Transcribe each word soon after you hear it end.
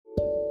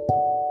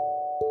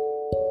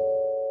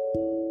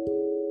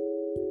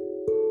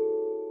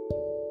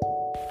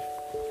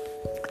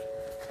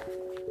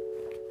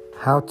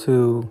How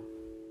to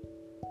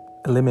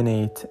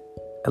eliminate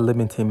a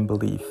limiting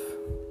belief.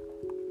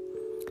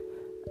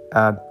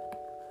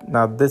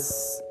 Now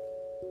this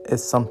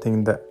is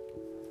something that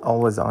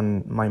always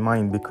on my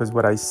mind, because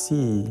what I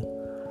see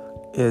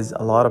is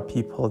a lot of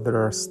people that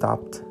are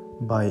stopped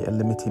by a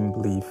limiting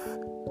belief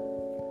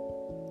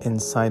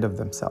inside of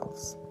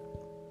themselves.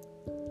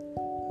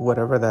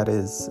 Whatever that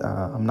is,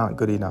 I'm not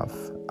good enough,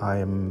 I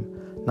am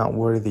not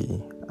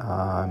worthy,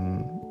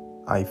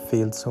 I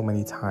failed so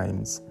many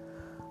times,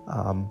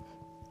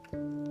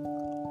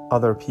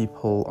 other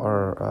people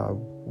are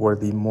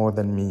worthy more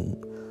than me,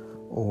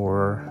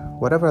 or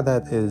whatever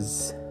that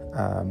is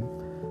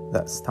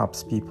that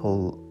stops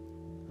people.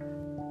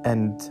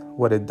 And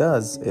what it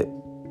does, it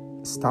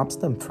stops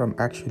them from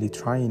actually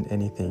trying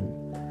anything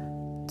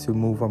to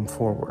move them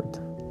forward.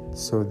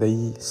 So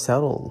they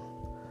settle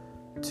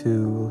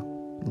to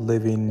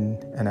living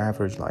an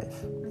average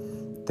life.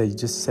 They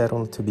just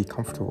settle to be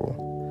comfortable.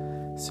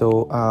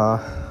 So,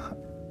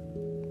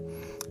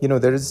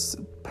 there's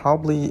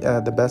probably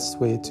the best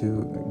way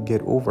to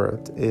get over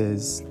it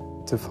is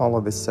to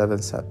follow the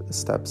 7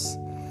 steps.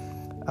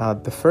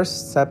 The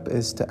first step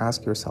is to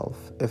ask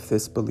yourself if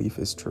this belief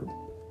is true.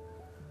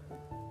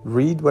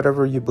 Read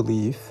whatever you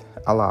believe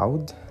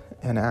aloud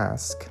and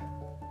ask,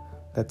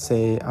 let's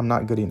say, I'm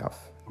not good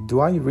enough. Do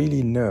I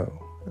really know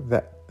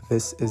that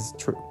this is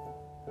true?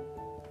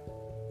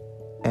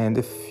 And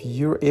if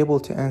you're able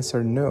to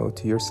answer no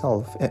to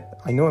yourself,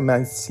 I know it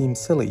might seem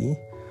silly,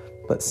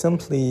 but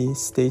simply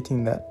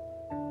stating that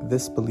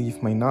this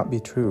belief might not be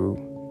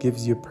true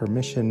gives you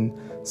permission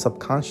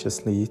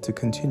subconsciously to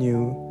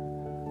continue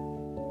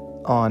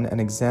on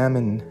and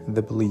examine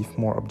the belief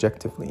more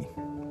objectively.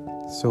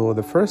 So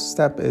the first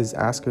step is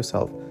ask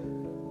yourself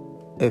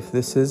if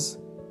this is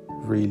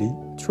really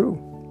true.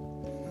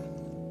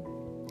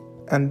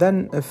 And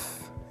then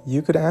if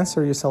you could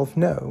answer yourself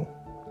no,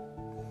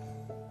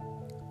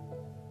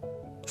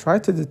 try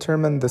to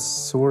determine the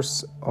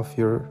source of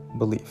your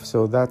belief.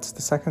 So that's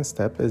the second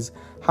step, is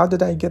how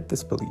did I get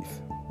this belief?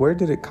 Where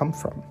did it come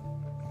from?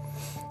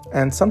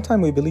 And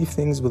sometimes we believe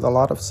things with a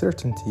lot of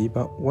certainty,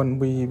 but when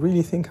we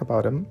really think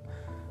about them,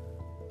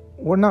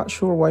 we're not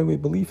sure why we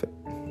believe it.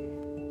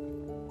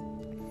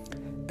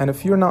 And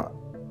if you're not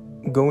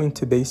going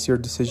to base your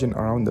decision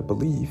around the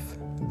belief,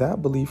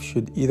 that belief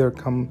should either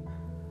come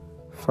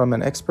from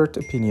an expert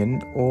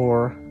opinion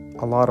or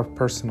a lot of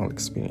personal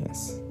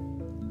experience.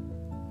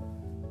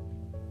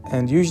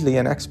 And usually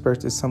an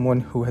expert is someone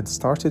who had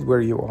started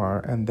where you are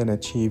and then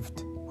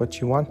achieved what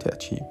you want to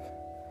achieve.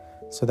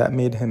 So that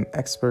made him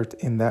expert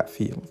in that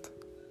field.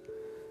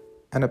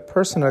 And a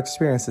personal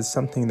experience is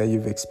something that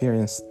you've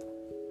experienced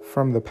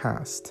from the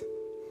past.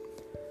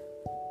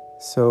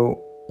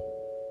 So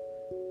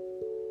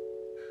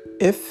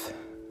if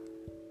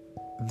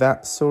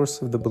that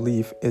source of the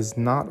belief is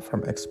not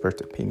from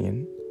expert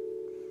opinion,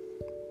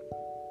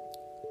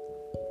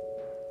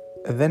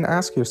 then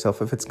ask yourself,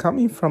 if it's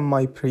coming from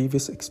my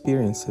previous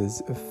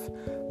experiences, if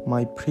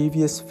my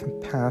previous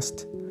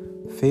past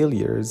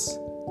failures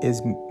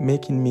is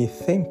making me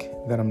think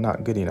that I'm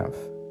not good enough,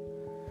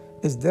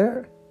 is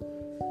there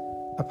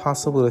a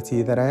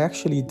possibility that I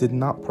actually did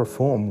not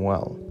perform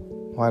well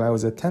while I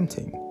was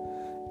attempting,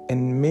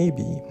 and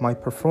maybe my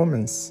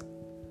performance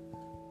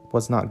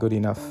was not good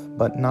enough,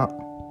 but not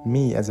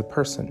me as a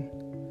person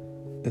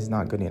is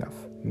not good enough?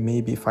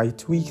 Maybe if I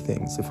tweak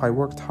things, if I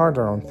worked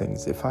harder on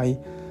things, if I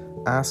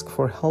ask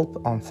for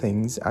help on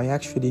things, I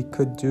actually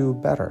could do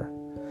better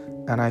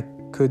and I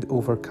could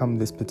overcome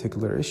this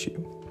particular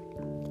issue.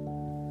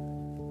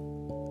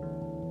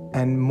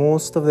 And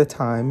most of the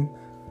time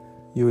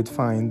you would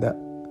find that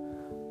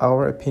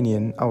our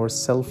opinion, our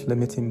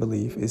self-limiting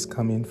belief is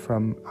coming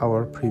from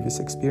our previous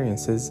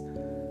experiences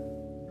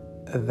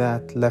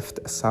that left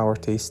a sour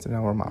taste in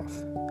our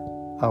mouth.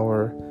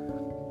 Our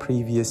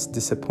previous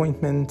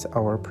disappointment,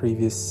 our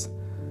previous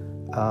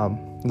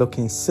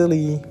looking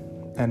silly,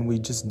 and we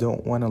just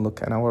don't want to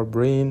look. And our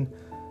brain,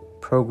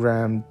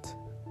 programmed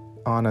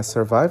on a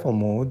survival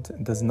mode,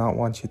 does not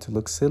want you to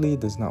look silly,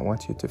 does not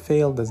want you to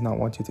fail, does not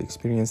want you to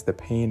experience the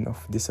pain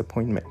of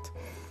disappointment.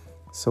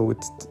 So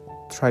it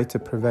tries to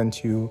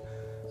prevent you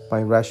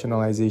by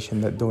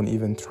rationalization that don't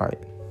even try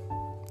it.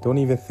 Don't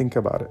even think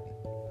about it.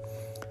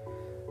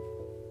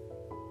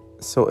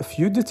 So if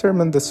you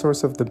determine the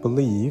source of the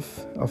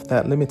belief, of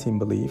that limiting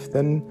belief,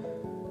 then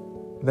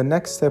the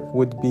next step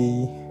would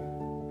be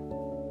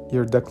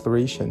your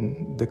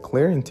declaration,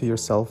 declaring to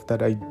yourself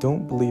that I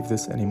don't believe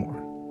this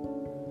anymore.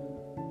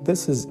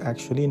 This is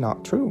actually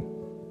not true.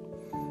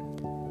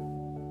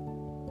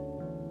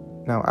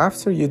 Now,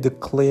 after you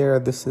declare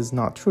this is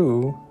not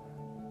true,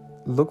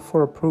 look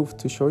for a proof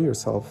to show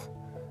yourself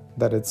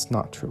that it's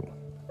not true.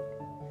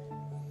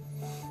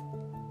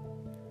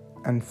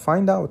 And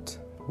find out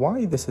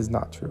why this is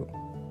not true.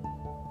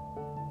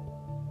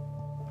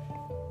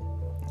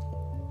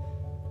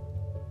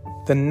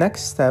 The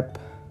next step,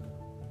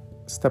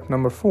 step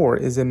number 4,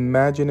 is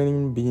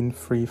imagining being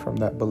free from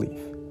that belief.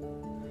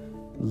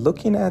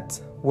 Looking at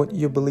what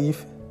you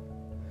believe,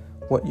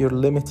 what your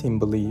limiting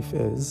belief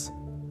is,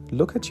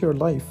 Look at your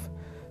life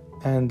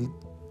and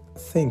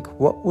think,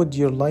 what would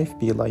your life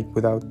be like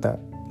without that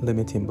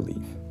limiting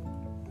belief?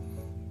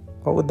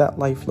 What would that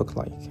life look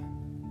like?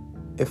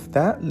 If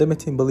that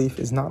limiting belief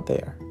is not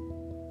there,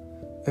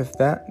 if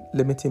that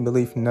limiting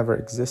belief never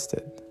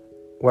existed,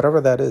 whatever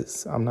that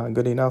is, I'm not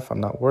good enough,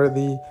 I'm not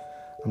worthy,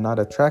 I'm not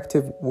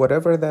attractive,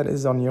 whatever that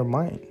is on your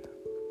mind,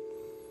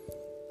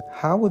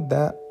 how would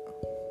that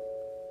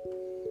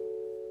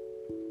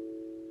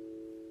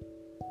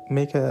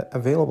make it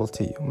available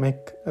to you?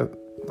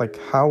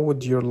 How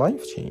would your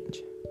life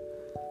change?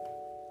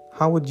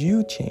 How would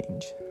you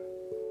change?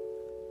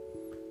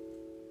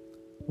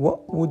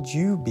 What would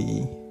you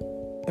be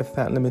if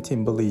that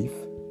limiting belief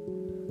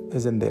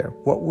isn't there?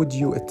 What would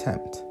you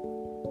attempt?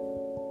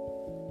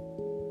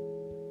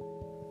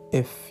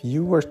 If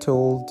you were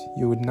told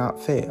you would not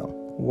fail,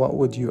 what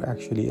would you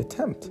actually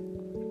attempt?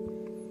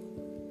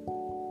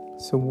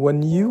 So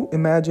when you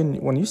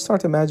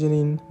start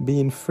imagining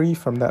being free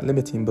from that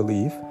limiting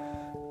belief,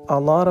 a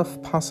lot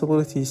of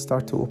possibilities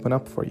start to open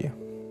up for you.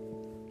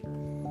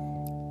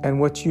 And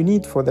what you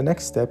need for the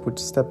next step, which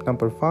is step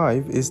number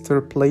 5, is to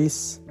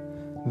replace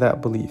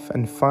that belief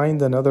and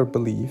find another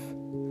belief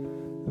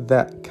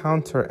that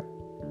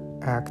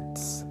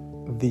counteracts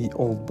the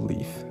old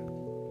belief.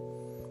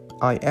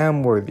 I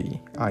am worthy,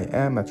 I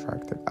am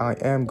attractive, I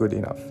am good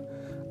enough,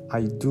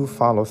 I do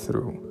follow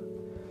through.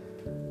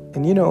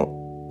 And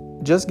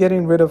just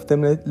getting rid of the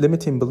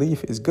limiting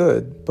belief is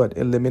good, but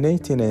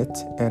eliminating it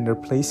and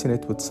replacing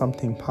it with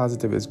something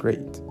positive is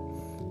great.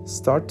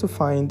 Start to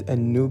find a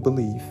new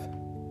belief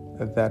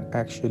that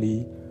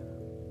actually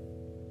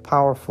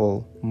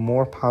powerful,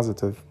 more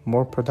positive,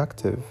 more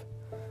productive,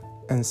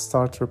 and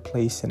start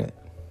replacing it.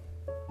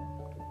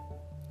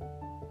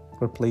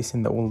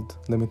 Replacing the old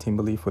limiting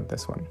belief with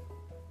this one.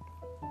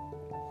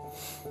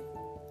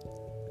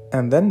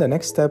 And then the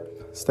next step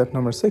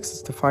number 6,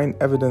 is to find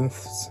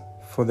evidence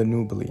for the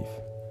new belief.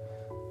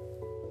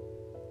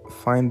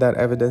 Find that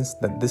evidence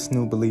that this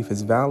new belief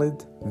is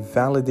valid,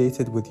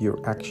 validated with your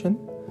action.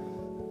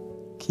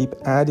 Keep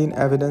adding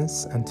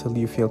evidence until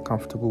you feel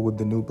comfortable with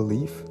the new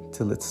belief,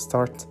 till it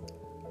starts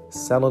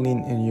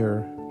settling in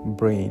your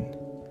brain.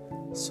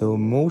 So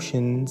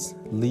emotions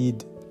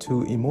lead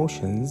to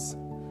emotions.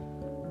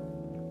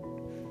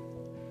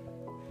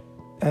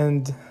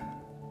 And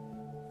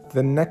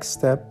the next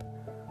step,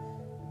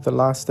 the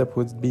last step,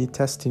 would be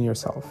testing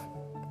yourself.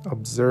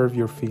 Observe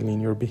your feeling,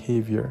 your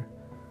behavior,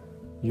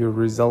 your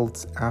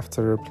results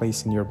after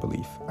replacing your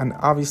belief. And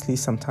obviously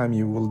sometimes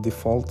you will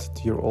default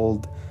to your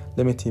old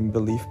limiting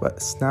belief,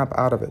 but snap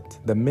out of it.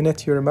 The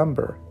minute you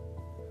remember,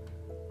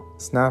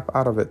 snap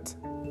out of it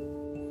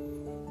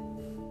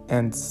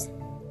and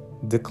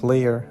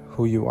declare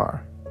who you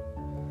are.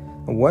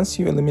 And once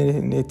you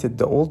eliminated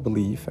the old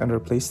belief and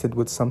replaced it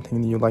with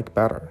something you like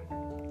better,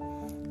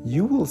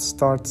 you will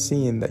start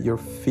seeing that you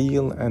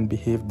feel and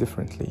behave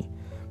differently,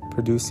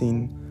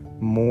 producing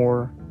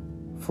more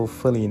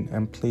fulfilling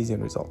and pleasing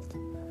result.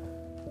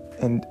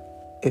 And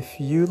if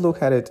you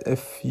look at it,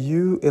 if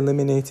you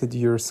eliminated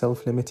your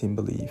self-limiting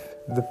belief,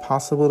 the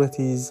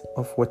possibilities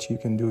of what you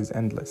can do is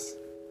endless.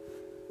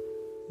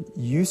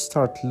 You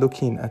start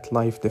looking at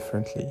life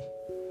differently.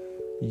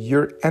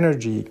 Your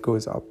energy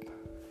goes up.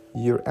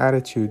 Your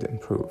attitude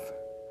improves.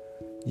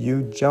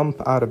 You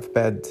jump out of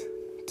bed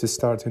to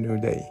start a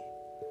new day.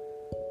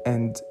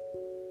 And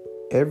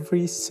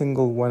every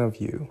single one of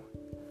you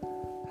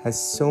has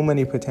so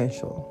many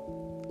potential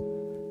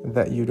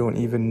that you don't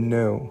even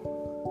know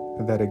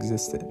that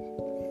existed.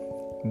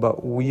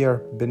 But we are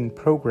been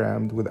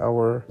programmed with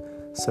our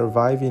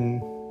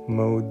surviving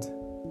mode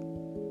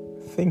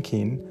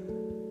thinking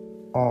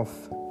of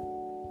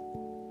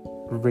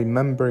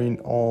remembering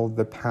all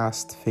the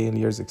past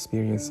failures,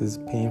 experiences,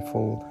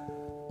 painful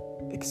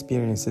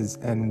experiences,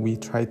 and we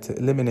try to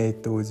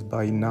eliminate those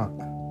by not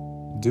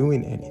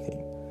doing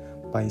anything,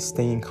 by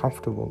staying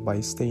comfortable,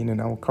 by staying in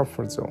our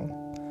comfort zone.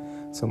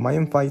 So my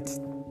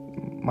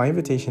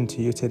invitation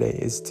to you today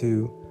is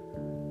to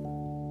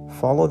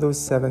follow those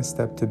 7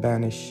 steps to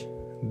banish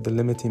the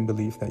limiting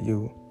belief that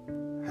you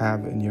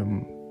have in your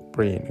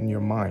brain, in your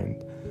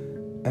mind,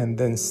 and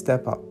then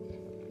step up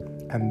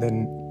and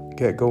then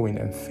get going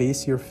and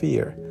face your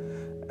fear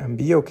and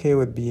be okay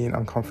with being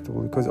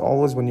uncomfortable, because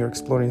always when you're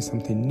exploring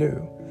something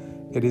new,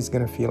 it is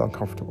going to feel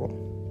uncomfortable.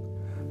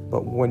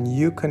 But when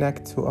you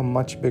connect to a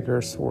much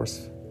bigger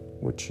source,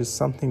 which is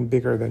something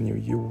bigger than you,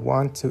 you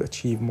want to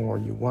achieve more,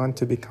 you want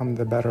to become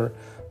the better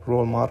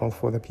role model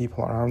for the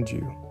people around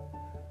you,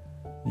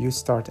 you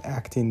start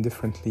acting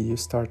differently, you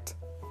start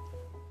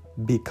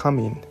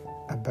becoming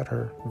a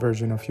better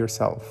version of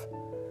yourself,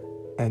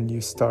 and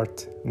you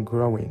start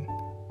growing.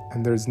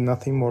 And there's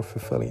nothing more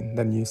fulfilling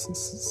than you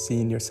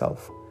seeing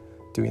yourself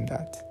doing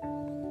that.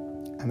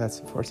 And that's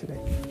it for today.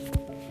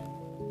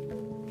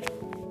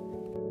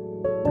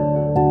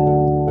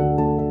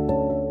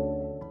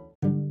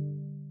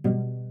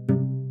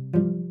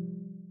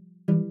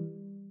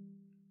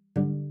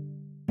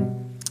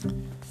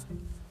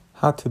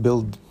 How to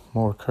build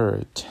more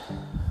courage.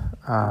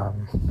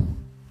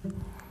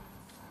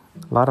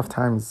 A lot of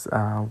times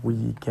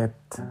we get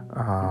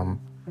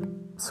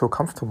so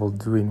comfortable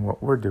doing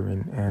what we're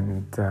doing,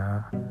 and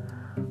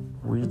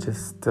we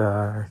just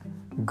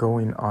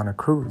going on a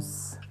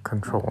cruise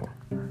control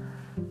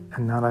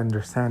and not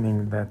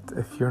understanding that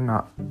if you're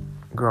not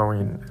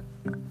growing,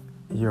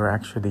 you're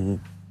actually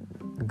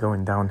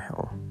going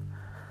downhill.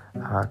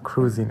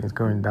 Cruising is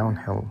going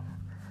downhill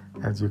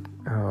as you're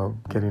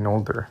getting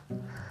older.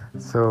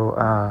 So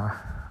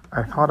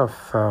I thought of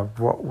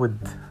what would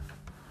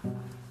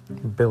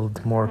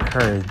build more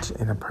courage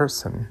in a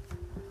person,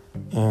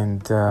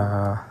 and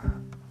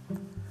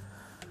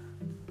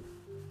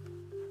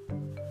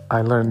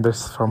I learned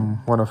this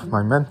from one of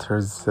my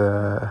mentors.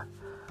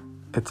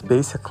 It's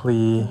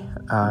basically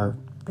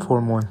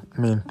 4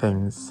 main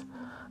things.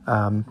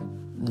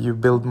 You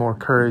build more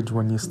courage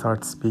when you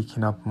start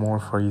speaking up more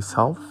for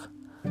yourself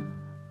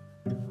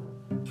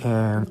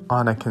and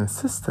on a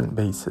consistent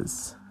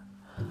basis.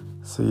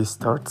 So you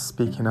start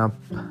speaking up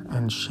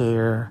and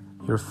share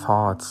your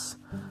thoughts,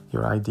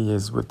 your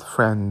ideas with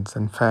friends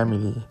and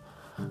family.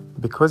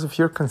 Because if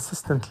you're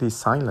consistently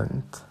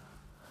silent,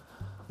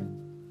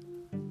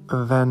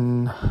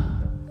 then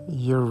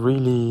you're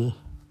really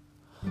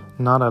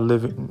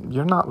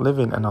you're not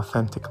living an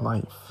authentic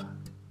life.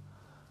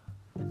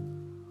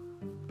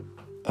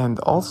 And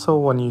also,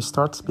 when you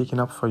start speaking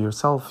up for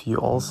yourself, you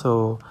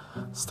also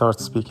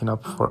start speaking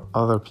up for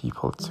other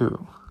people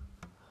too.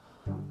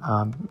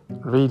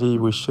 Really,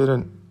 we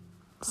shouldn't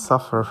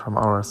suffer from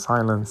our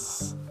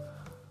silence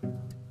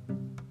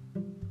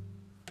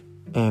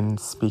in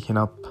speaking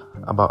up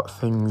about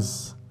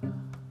things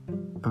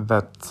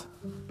that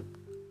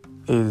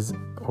is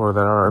or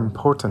that are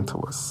important to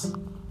us.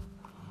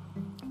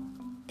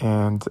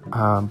 And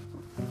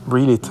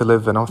really, to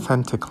live an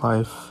authentic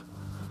life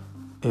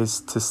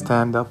is to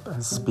stand up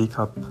and speak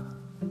up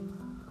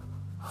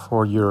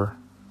for your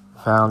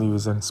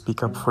values and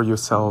speak up for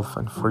yourself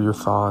and for your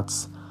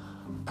thoughts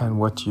and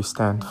what you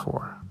stand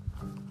for.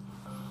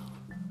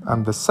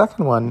 And the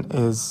second one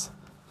is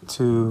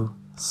to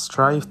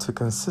strive to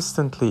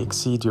consistently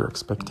exceed your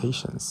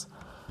expectations,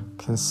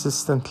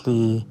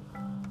 consistently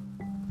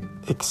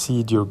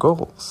exceed your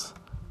goals.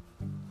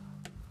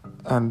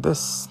 And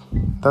this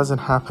doesn't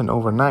happen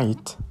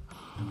overnight,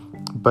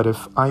 but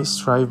if I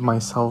strive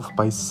myself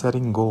by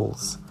setting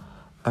goals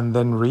and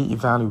then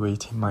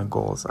re-evaluating my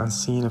goals and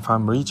seeing if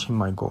I'm reaching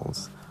my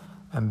goals,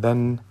 and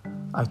then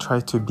I try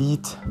to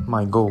beat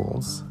my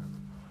goals,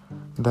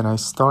 then I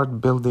start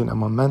building a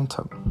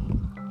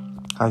momentum.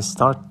 I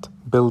start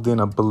building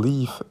a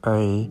belief,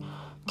 a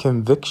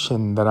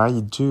conviction that I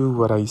do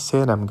what I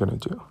said I'm going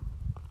to do.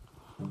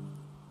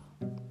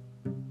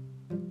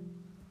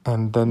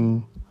 And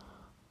then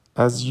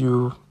as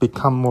you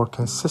become more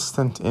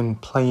consistent in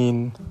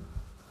playing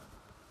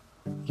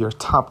your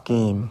top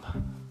game,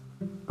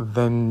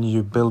 then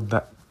you build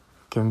that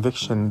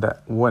conviction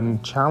that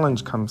when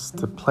challenge comes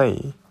to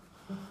play,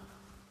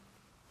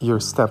 you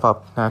step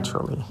up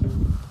naturally.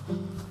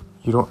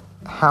 You don't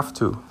have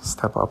to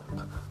step up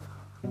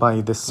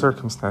by the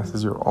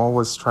circumstances. You're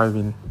always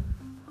striving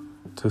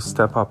to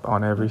step up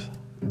on every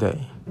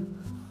day.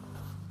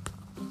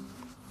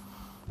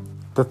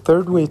 The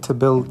third way to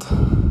build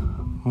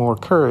more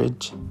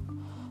courage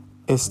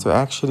is to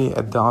actually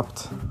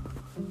adopt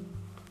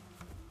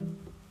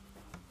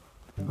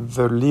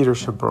the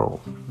leadership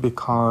role,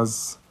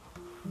 because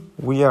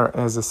we are,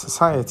 as a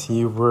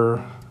society,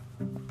 we're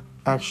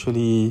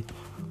actually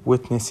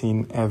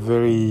witnessing a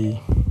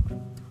very,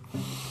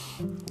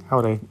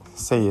 how would I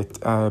say it,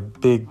 a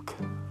big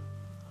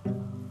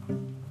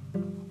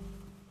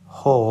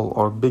hole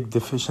or big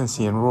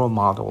deficiency in role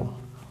model.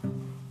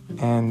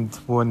 And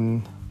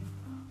when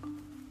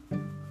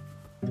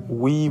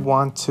we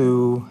want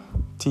to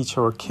teach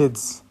our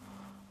kids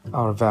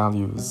our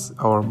values,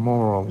 our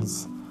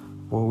morals,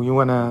 well, we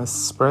want to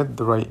spread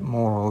the right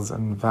morals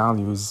and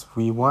values.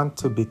 We want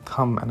to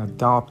become and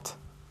adopt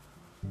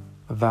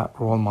that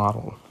role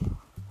model.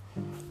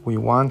 We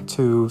want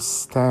to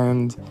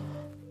stand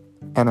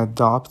and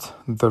adopt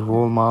the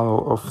role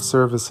model of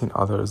servicing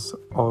others,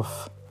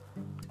 of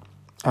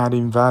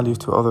adding value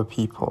to other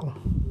people.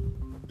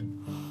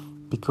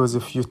 Because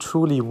if you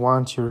truly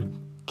want your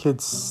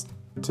kids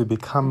to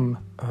become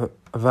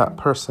that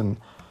person,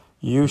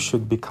 you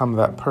should become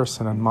that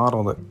person and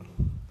model it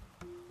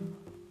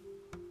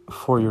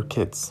for your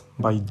kids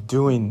by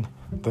doing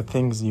the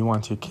things you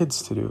want your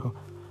kids to do,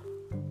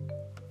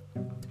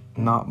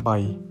 not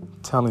by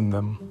telling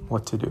them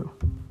what to do.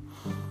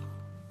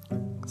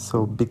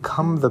 So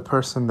become the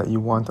person that you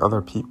want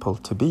other people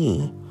to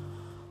be,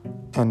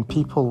 and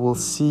people will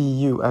see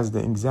you as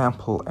the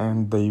example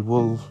and they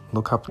will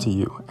look up to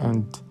you.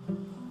 And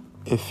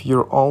if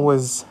you're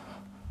always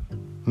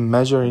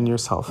measuring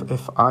yourself,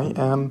 if I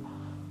am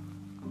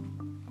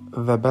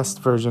the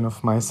best version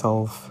of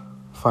myself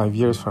 5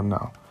 years from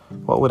now,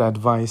 what would I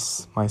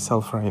advise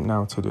myself right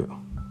now to do?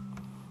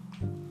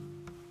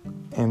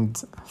 And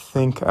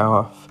think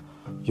of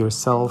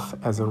yourself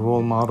as a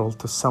role model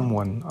to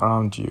someone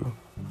around you,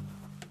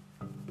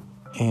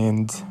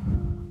 and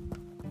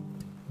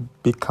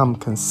become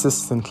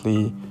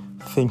consistently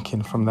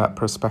thinking from that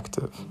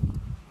perspective.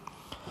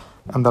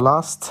 And the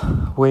last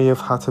way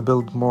of how to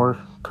build more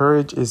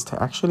courage is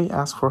to actually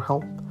ask for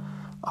help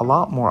a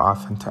lot more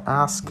often, to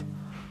ask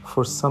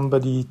for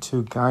somebody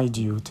to guide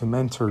you, to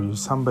mentor you,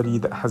 somebody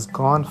that has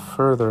gone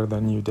further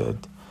than you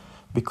did,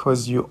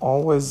 because you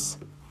always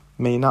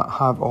may not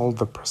have all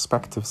the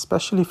perspective,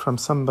 especially from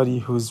somebody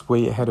who's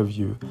way ahead of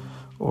you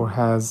or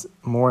has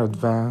more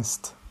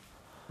advanced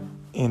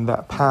in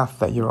that path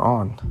that you're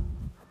on.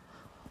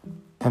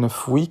 And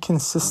if we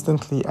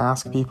consistently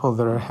ask people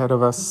that are ahead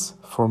of us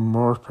for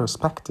more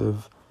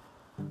perspective,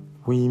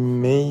 we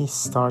may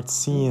start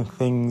seeing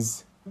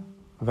things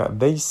that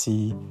they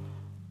see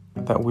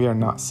that we are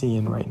not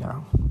seeing right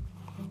now.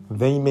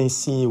 They may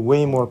see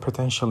way more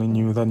potential in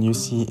you than you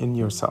see in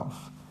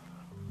yourself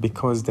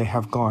because they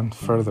have gone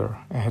further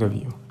ahead of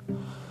you.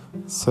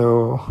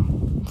 So,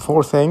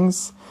 4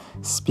 things: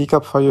 speak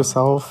up for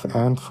yourself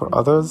and for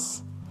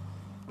others,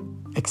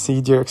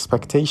 exceed your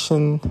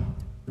expectation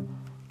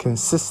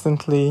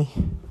consistently,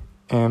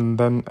 and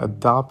then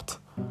adopt,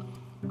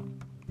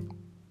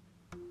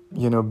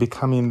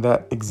 becoming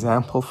that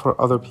example for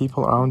other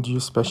people around you,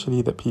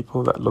 especially the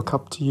people that look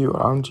up to you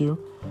around you.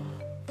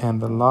 And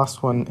the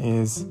last one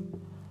is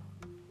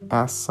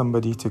ask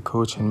somebody to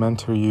coach and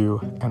mentor you,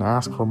 and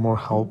ask for more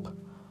help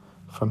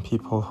from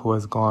people who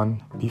has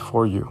gone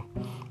before you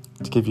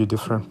to give you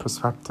different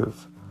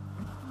perspective.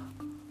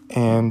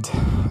 And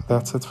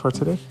that's it for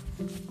today.